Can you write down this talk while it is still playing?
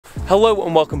Hello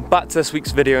and welcome back to this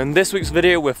week's video. In this week's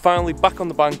video we're finally back on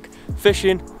the bank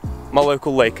fishing my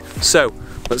local lake. So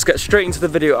let's get straight into the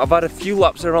video. I've had a few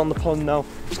laps around the pond now.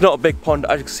 It's not a big pond,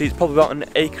 as you can see it's probably about an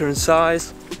acre in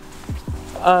size.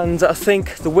 And I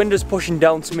think the wind is pushing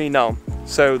down to me now.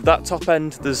 So that top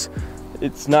end,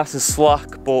 it's nice and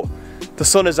slack, but the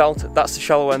sun is out. That's the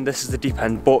shallow end, this is the deep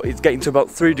end, but it's getting to about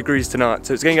 3 degrees tonight,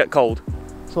 so it's going to get cold.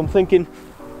 So I'm thinking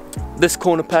this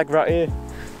corner peg right here,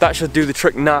 that should do the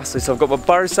trick nicely. So I've got my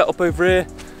barrow set up over here,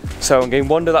 so I'm going to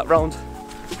wander that round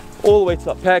all the way to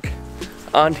that peg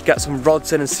and get some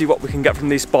rods in and see what we can get from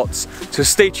these spots. So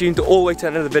stay tuned all the way to the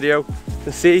end of the video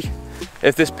to see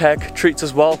if this peg treats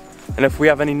us well and if we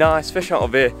have any nice fish out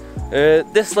of here.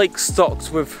 This lake's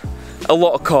stocked with a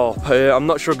lot of carp. I'm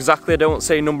not sure exactly, I don't want to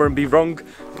say a number and be wrong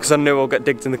because I know I'll get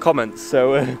digged in the comments.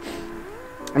 So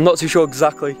I'm not too sure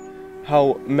exactly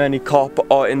how many carp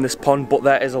are in this pond, but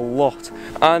there is a lot.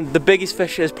 And the biggest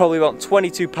fish is probably about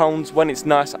 22 pounds when it's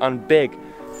nice and big.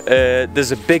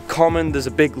 There's a big common, there's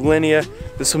a big linear,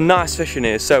 there's some nice fish in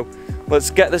here. So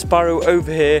let's get this barrow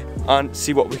over here and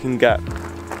see what we can get.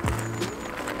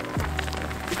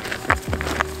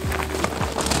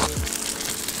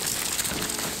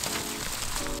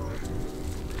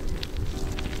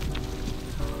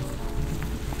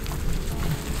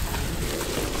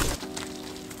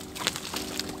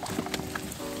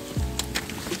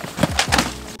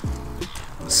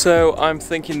 So I'm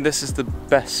thinking this is the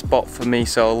best spot for me,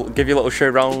 so I'll give you a little show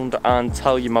round and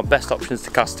tell you my best options to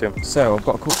cast to. So I've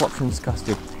got a couple options to cast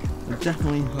to. I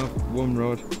definitely have one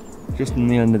rod just on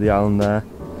the end of the island there,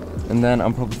 and then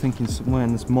I'm probably thinking somewhere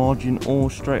in this margin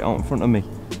or straight out in front of me,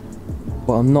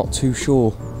 but I'm not too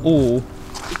sure. Or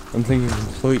I'm thinking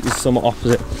completely somewhat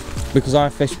opposite, because I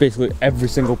fished basically every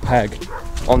single peg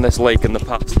on this lake in the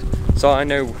past, so I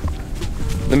know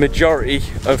the majority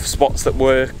of spots that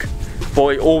work,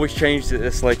 but it always changes at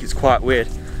this lake. It's quite weird.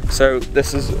 So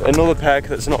this is another peg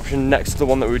that's an option next to the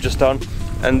one that we were just on,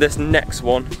 and this next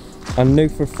one I know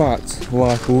for a fact,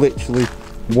 like literally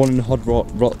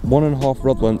 1.5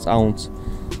 rod lengths out,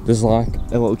 there's like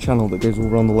a little channel that goes all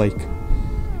around the lake,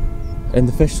 and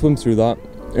the fish swim through that,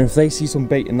 and if they see some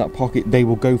bait in that pocket they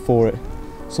will go for it.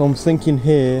 So I'm thinking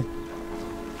here,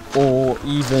 or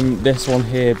even this one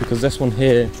here, because this one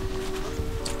here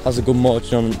has a good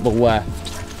margin on the left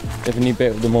if I need bait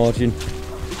up the margin.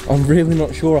 I'm really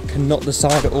not sure, I cannot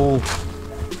decide at all.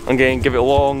 I'm going to give it a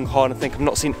long hard and think. I've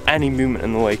not seen any movement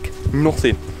in the lake,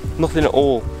 nothing at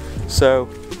all. So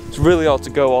it's really hard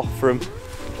to go off from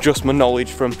just my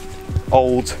knowledge from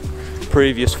old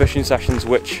previous fishing sessions,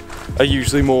 which are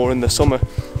usually more in the summer,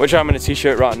 which I'm in a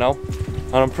t-shirt right now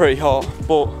and I'm pretty hot,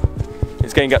 but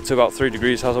it's going to get to about 3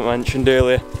 degrees as I mentioned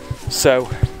earlier. So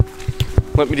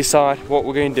let me decide what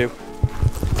we're going to do.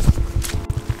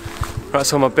 Right,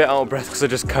 so I'm a bit out of breath because I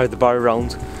just carried the barrow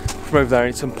around from over there, and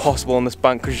it's impossible on this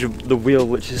bank because the wheel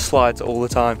literally slides all the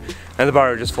time and the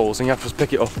barrow just falls and you have to just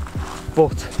pick it up.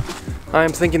 But I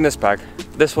am thinking this peg.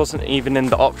 This wasn't even in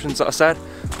the options that I said,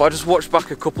 but I just watched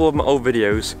back a couple of my old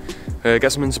videos, get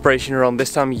some inspiration around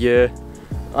this time of year,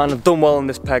 and I've done well on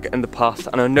this peg in the past,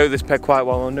 and I know this peg quite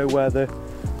well. I know where the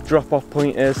drop off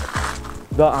point is.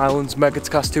 That island's mega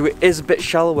to cast to. It is a bit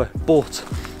shallower, but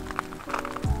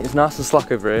it's nice and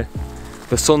slack over here.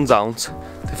 The sun's out,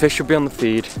 the fish should be on the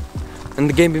feed, and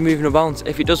the game be moving about.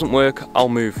 If it doesn't work, I'll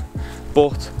move.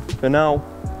 But for now,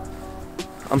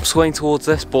 I'm swaying towards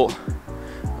this, but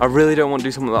I really don't want to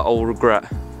do something that I'll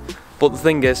regret. But the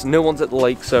thing is, no one's at the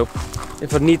lake, so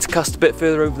if I need to cast a bit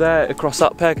further over there across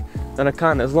that peg, then I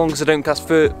can, as long as I don't cast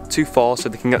too far so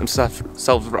they can get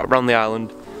themselves around the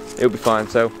island, it'll be fine.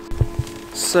 So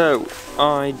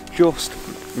I just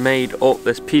made up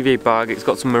this PVA bag. It's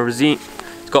got some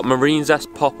marine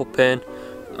zest pop-up in,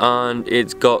 and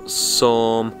it's got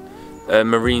some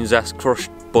marine zest crushed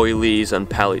boilies and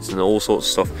pellets and all sorts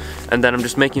of stuff. And then I'm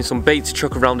just making some bait to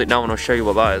chuck around it now, and I'll show you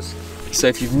what that is. So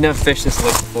if you've never fished this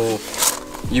lake before,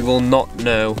 you will not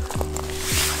know,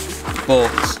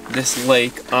 but this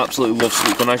lake absolutely loves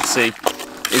sleep, and as you see,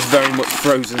 it's very much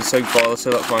frozen so far, so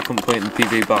that's why I couldn't put it in the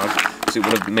PVA bag, because it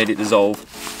would have made it dissolve.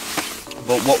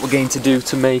 But what we're going to do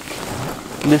to make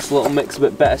this little mix a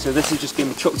bit better, so this is just going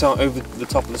to be chucked out over the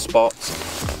top of the spots,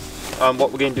 and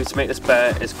what we're going to do to make this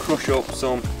better is crush up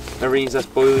some marine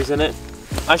zest boilies in it.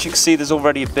 As you can see, there's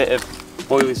already a bit of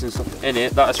boilies and stuff in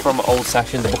it. That is from an old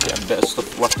session. The bucket had a bit of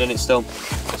stuff left in it still,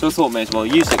 so I thought I may as well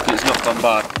use it because it's not gone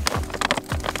bad.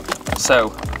 So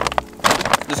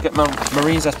just get my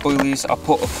marine zest boilies. I'll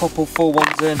put a couple full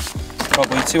ones in,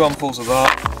 probably 2 handfuls of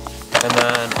that, and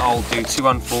then I'll do 2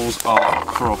 handfuls of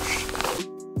crushed.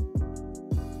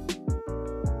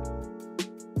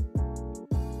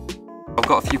 I've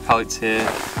got a few pellets here,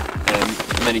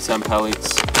 mini 10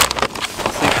 pellets. I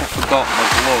think I forgot my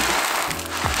glove.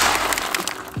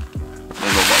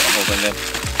 Maybe I'll put the whole thing in.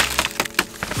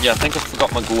 Yeah, I think I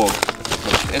forgot my glove,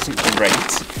 which isn't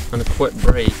great. I'm gonna quit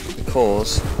break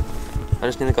because I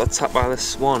just nearly got attacked by this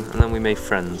swan and then we made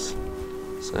friends.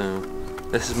 So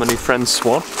this is my new friend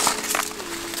Swan.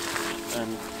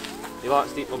 And he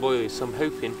likes to eat my boilies, so I'm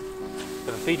hoping if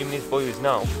I feed him these boilies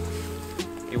now,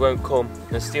 he won't come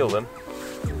and steal them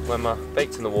when my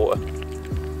bait's in the water.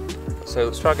 So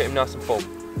let's try to get him nice and full.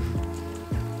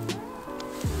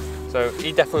 So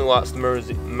he definitely likes the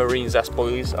marine zest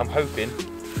boilies. I'm hoping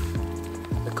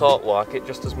the carp like it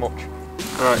just as much.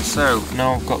 Right, so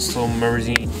now I've got some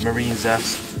marine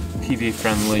zest, PVA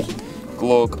friendly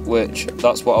glug, which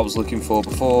that's what I was looking for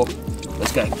before.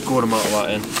 Let's get a good amount of that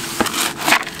in.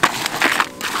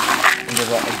 And give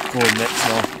that a good mix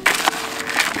now.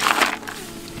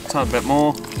 Tiny bit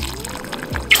more.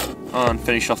 And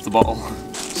finish off the bottle.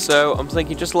 So I'm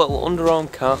thinking just a little underarm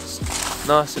cast,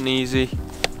 nice and easy,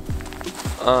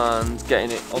 and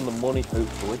getting it on the money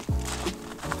hopefully.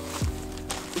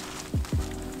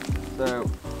 So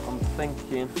I'm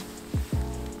thinking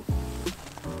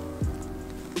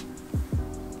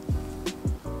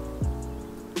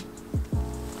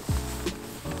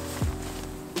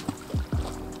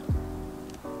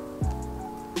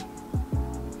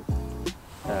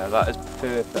that is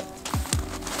perfect.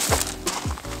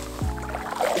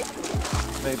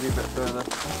 Maybe a bit further.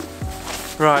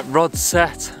 Right, rod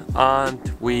set, and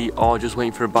we are just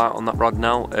waiting for a bite on that rod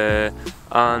now.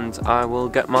 And I will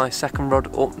get my second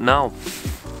rod up now.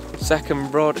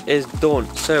 Second rod is done.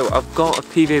 So I've got a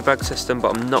PVA bag system,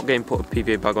 but I'm not going to put a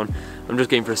PVA bag on. I'm just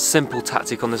going for a simple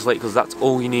tactic on this lake because that's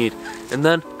all you need. And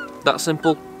then, that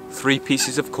simple, 3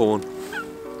 pieces of corn.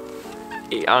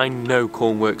 I know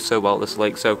corn works so well at this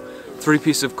lake, so 3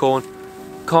 pieces of corn,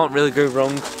 can't really go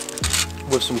wrong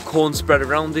with some corn spread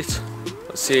around it.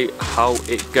 Let's see how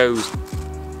it goes.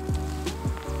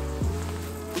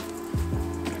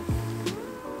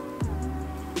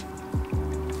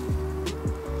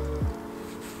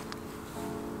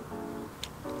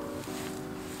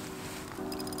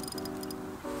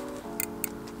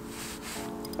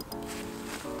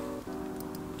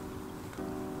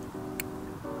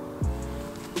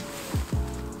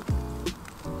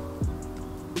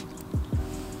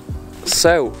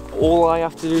 So, all I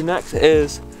have to do next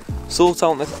is sort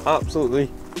out this absolutely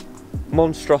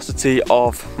monstrosity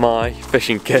of my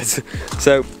fishing kit.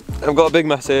 So, I've got a big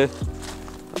mess here,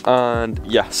 and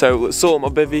yeah, so let's sort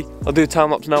out my bivvy. I'll do a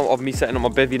time lapse now of me setting up my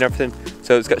bivvy and everything,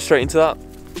 so let's get straight into that.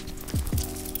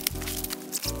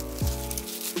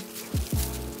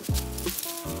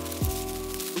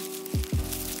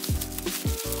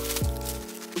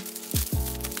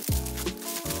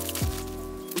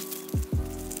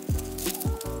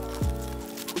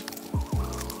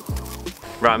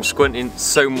 Right, I'm squinting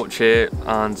so much here,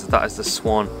 and that is the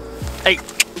swan. Hey!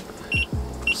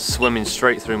 Swimming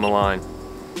straight through my line.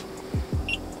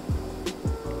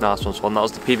 Nice one, Swan. That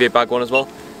was the PVA bag one as well.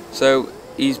 So,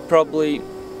 he's probably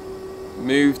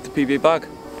moved the PVA bag,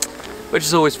 which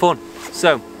is always fun.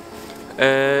 So,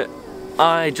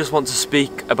 I just want to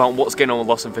speak about what's going on with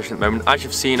Lost and Fishing at the moment. As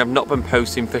you've seen, I've not been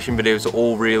posting fishing videos at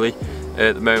all, really,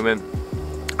 at the moment.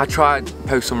 I tried to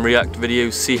post some react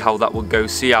videos, see how that would go,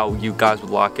 see how you guys would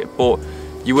like it, but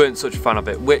you weren't such a fan of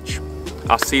it, which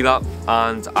I see that,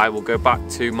 and I will go back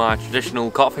to my traditional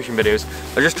carp fishing videos.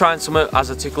 I'm just trying something, as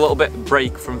I took a little bit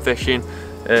break from fishing.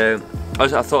 I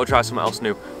thought I'd try something else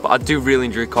new, but I do really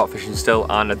enjoy carp fishing still,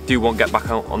 and I do want to get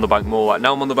back out on the bank more. Like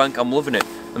now I'm on the bank, I'm loving it.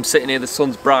 I'm sitting here, the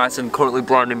sun's bright and currently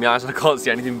blinding my eyes and I can't see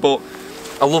anything, but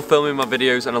I love filming my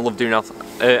videos and I love doing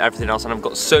everything else, and I've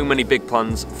got so many big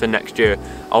plans for next year.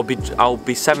 I'll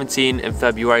be 17 in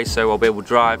February, so I'll be able to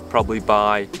drive probably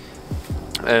by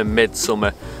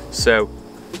midsummer. So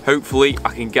hopefully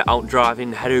I can get out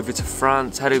driving, head over to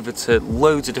France, head over to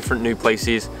loads of different new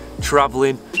places,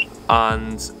 travelling,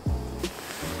 and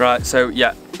right, so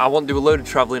yeah, I want to do a load of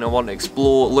travelling, I want to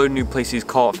explore a load of new places,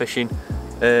 carp fishing,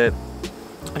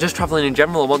 just travelling in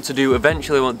general.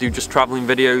 Eventually I want to do just travelling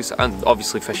videos, and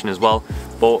obviously fishing as well,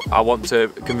 but I want to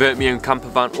convert my own camper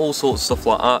van, all sorts of stuff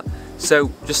like that.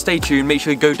 So just stay tuned, make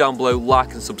sure you go down below,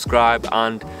 like and subscribe,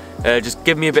 and just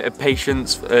give me a bit of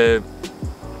patience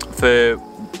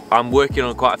I'm working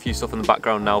on quite a few stuff in the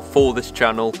background now for this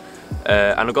channel,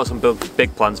 and I've got some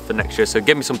big plans for next year, so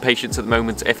give me some patience at the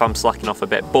moment if I'm slacking off a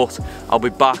bit, but I'll be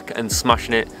back and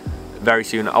smashing it very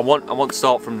soon. I want to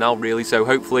start from now really, so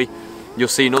hopefully you'll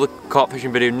see another carp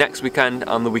fishing video next weekend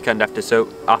and the weekend after. So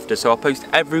I'll post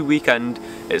every weekend.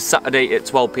 It's Saturday at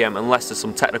 12 PM unless there's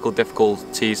some technical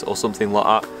difficulties or something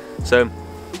like that. So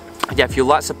yeah, if you'd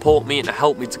like to support me and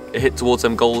help me to hit towards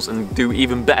them goals and do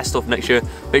even better stuff next year,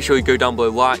 make sure you go down below,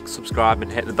 like, subscribe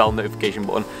and hit the bell notification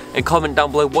button, and comment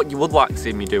down below what you would like to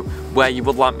see me do, where you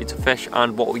would like me to fish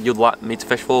and what you'd like me to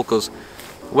fish for, because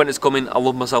when it's coming, I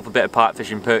love myself a bit of pike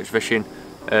fishing, perch fishing.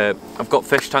 I've got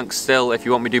fish tanks still. If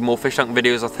you want me to do more fish tank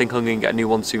videos, I think I'm going to get a new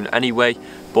one soon anyway,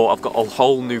 but I've got a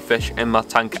whole new fish in my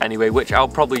tank anyway, which I'll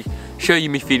probably show you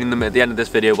me feeding them at the end of this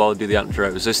video while I do the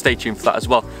outro, so stay tuned for that as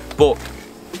well. But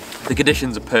the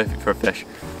conditions are perfect for a fish.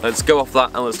 Let's go off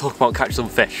that and let's talk about catching some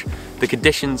fish. The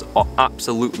conditions are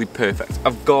absolutely perfect.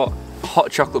 I've got a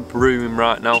hot chocolate brewing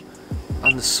right now,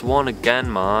 and the swan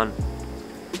again, man.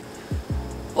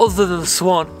 Other than the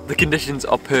swan, the conditions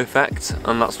are perfect,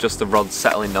 and that's just the rod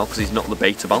settling now because he's not the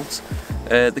bait about.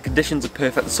 The conditions are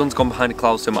perfect. The sun's gone behind the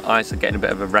clouds, so my eyes are getting a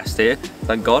bit of a rest here,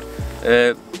 thank God.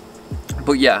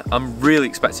 But yeah, I'm really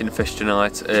expecting a fish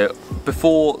tonight.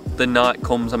 Before the night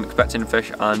comes, I'm expecting a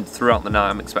fish, and throughout the night,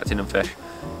 I'm expecting a fish.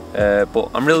 But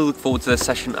I'm really looking forward to this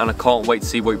session, and I can't wait to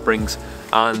see what it brings.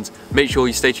 And make sure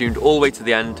you stay tuned all the way to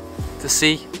the end to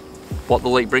see what the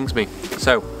lake brings me.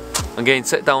 So I'm going to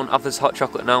sit down, have this hot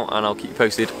chocolate now, and I'll keep you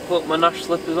posted. Put my Nash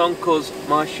slippers on because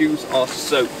my shoes are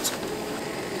soaked.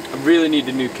 I really need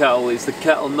a new kettle. It's the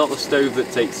kettle, not the stove,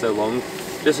 that takes so long.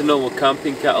 Just a normal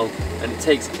camping kettle, and it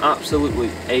takes absolutely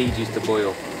ages to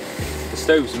boil. The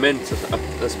stove's mint.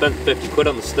 I spent 50 quid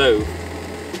on the stove.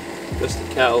 Just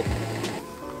the kettle.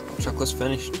 Chocolate's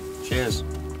finished. Cheers.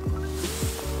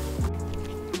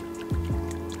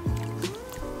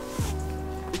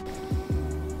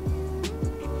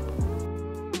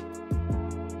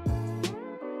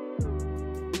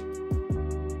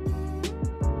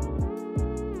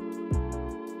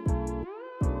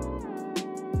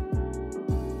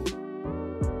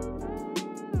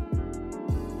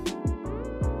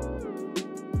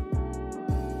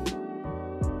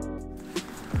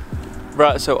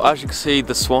 Right, so as you can see,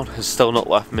 the swan has still not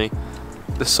left me.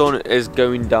 The sun is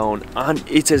going down and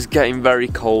it is getting very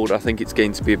cold. I think it's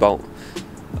going to be about,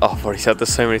 oh, I've already said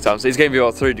this so many times, it's going to be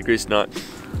about 3 degrees tonight,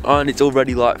 and it's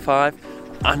already like 5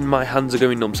 and my hands are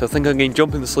going numb, so I think I'm going to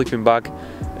jump in the sleeping bag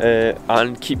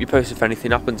and keep you posted if anything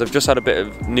happens. I've just had a bit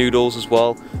of noodles as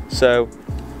well, so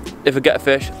if I get a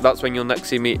fish, that's when you'll next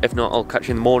see me. If not, I'll catch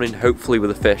you in the morning, hopefully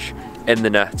with a fish in the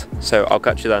net. So I'll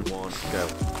catch you then. Go.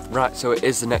 Right, so it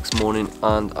is the next morning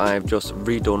and I've just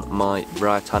redone my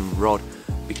right hand rod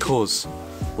because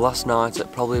last night at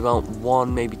probably about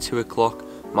 1, maybe 2 o'clock,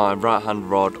 my right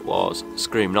hand rod was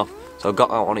screaming off. So I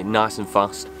got out on it nice and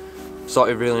fast,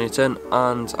 started reeling it in,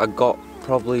 and I got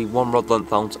probably 1 rod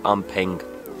length out and ping.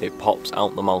 It pops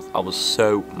out the mouth. I was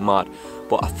so mad,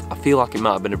 but I feel like it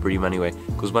might have been a bream anyway,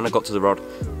 because when I got to the rod,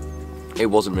 it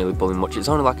wasn't really pulling much. It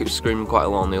sounded like it was screaming quite a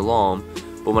lot on the alarm,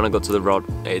 but when I got to the rod,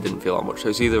 it didn't feel that much. So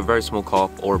it's either a very small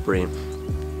carp or a bream.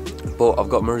 But I've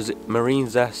got marine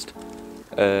zest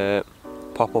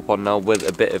pop up on now with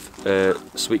a bit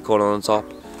of sweet corn on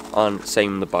top, and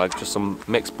same in the bag, just some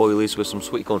mixed boilies with some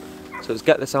sweet corn. So let's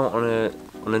get this out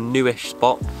on a newish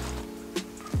spot.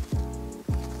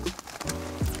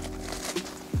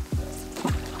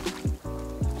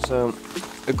 So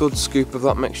a good scoop of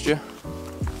that mixture.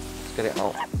 Let's get it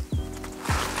out.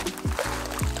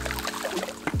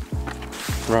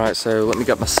 Right, so let me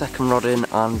get my second rod in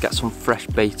and get some fresh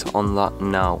bait on that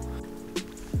now.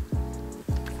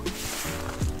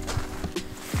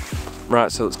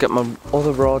 Right, so let's get my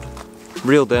other rod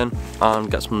reeled in and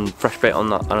get some fresh bait on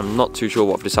that, and I'm not too sure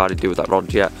what I've decided to do with that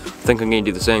rod yet. I think I'm going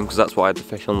to do the same because that's what I had the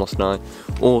fish on last night,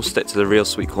 or stick to the real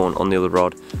sweet corn on the other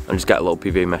rod and just get a little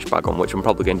PVA mesh bag on, which I'm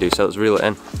probably going to do, so let's reel it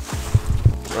in.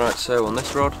 Right, so on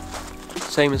this rod,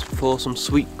 same as before, some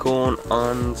sweet corn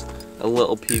and a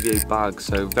little PVA bag,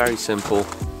 so very simple.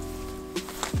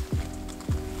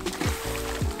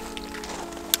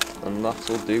 And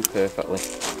that'll do perfectly.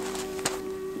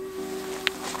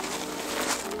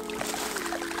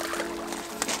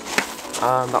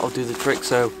 And that'll do the trick,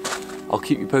 so I'll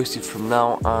keep you posted from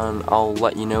now and I'll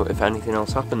let you know if anything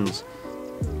else happens.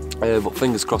 But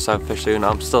fingers crossed I have fish soon.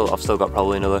 I've still got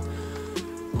probably another,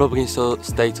 probably going to still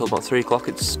stay till about 3 o'clock.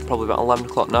 It's probably about 11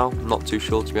 o'clock now, I'm not too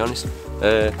sure to be honest.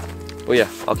 But yeah,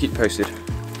 I'll keep you posted.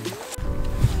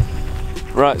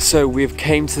 Right, so we've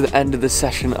came to the end of the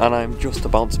session and I'm just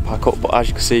about to pack up, but as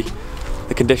you can see,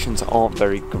 the conditions aren't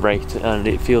very great and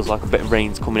it feels like a bit of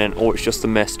rain's coming in, or it's just a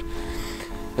mist.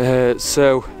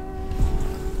 So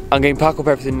I'm going to pack up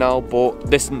everything now, but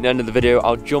this isn't the end of the video.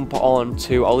 I'll jump on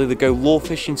to, I'll either go lure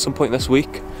fishing some point this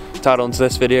week, to add on to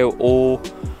this video, or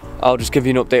I'll just give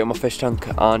you an update on my fish tank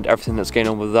and everything that's going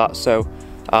on with that. So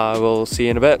I will see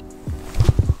you in a bit.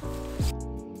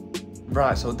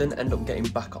 Right, so I didn't end up getting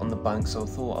back on the bank, so I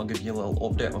thought I'll give you a little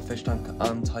update on my fish tank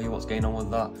and tell you what's going on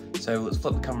with that. So let's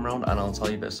flip the camera around and I'll tell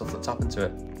you a bit of stuff that's happened to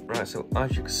it. Right, so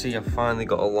as you can see, I've finally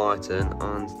got a light in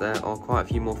and there are quite a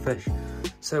few more fish.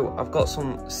 So I've got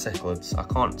some cichlids. I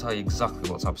can't tell you exactly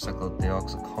what type of cichlid they are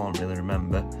because I can't really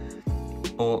remember.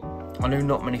 But I know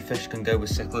not many fish can go with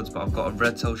cichlids, but I've got a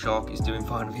red tail shark, it's doing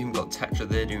fine. I've even got tetra,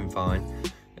 they're doing fine.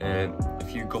 A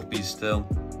few guppies still.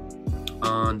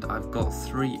 And I've got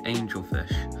 3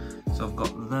 angelfish. So I've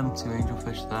got them 2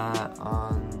 angelfish there,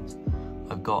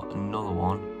 and I've got another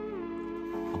one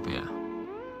up here.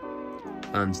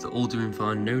 And they're all doing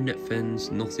fine, no nip fins,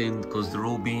 nothing, because they're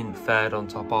all being fed on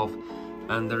top of.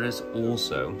 And there is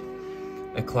also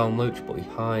a clown loach, but he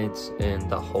hides in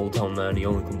that hole down there and he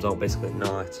only comes out basically at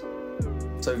night.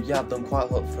 So yeah, I've done quite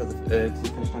a lot for the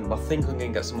fish tank, but I think I'm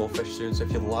going to get some more fish soon, so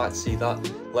if you'd like to see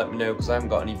that, let me know, because I haven't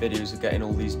got any videos of getting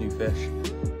all these new fish,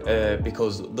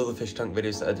 because the other fish tank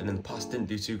videos that I did in the past didn't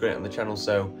do too great on the channel.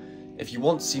 So if you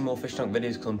want to see more fish tank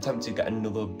videos, because I'm tempted to get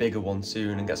another bigger one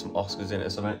soon and get some Oscars in it or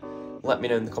something, let me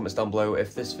know in the comments down below.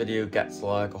 If this video gets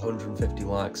like 150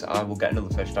 likes, I will get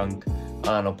another fish tank and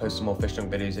I'll post some more fish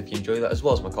tank videos if you enjoy that, as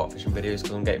well as my carp fishing videos,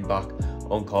 because I'm getting back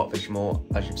on carp fishing more,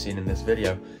 as you've seen in this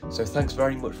video. So thanks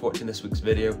very much for watching this week's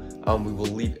video, and we will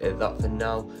leave it at that for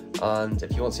now. And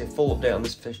if you want to see a full update on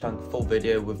this fish tank, full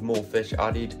video with more fish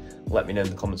added, let me know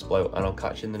in the comments below and I'll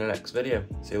catch you in the next video.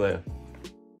 See you later.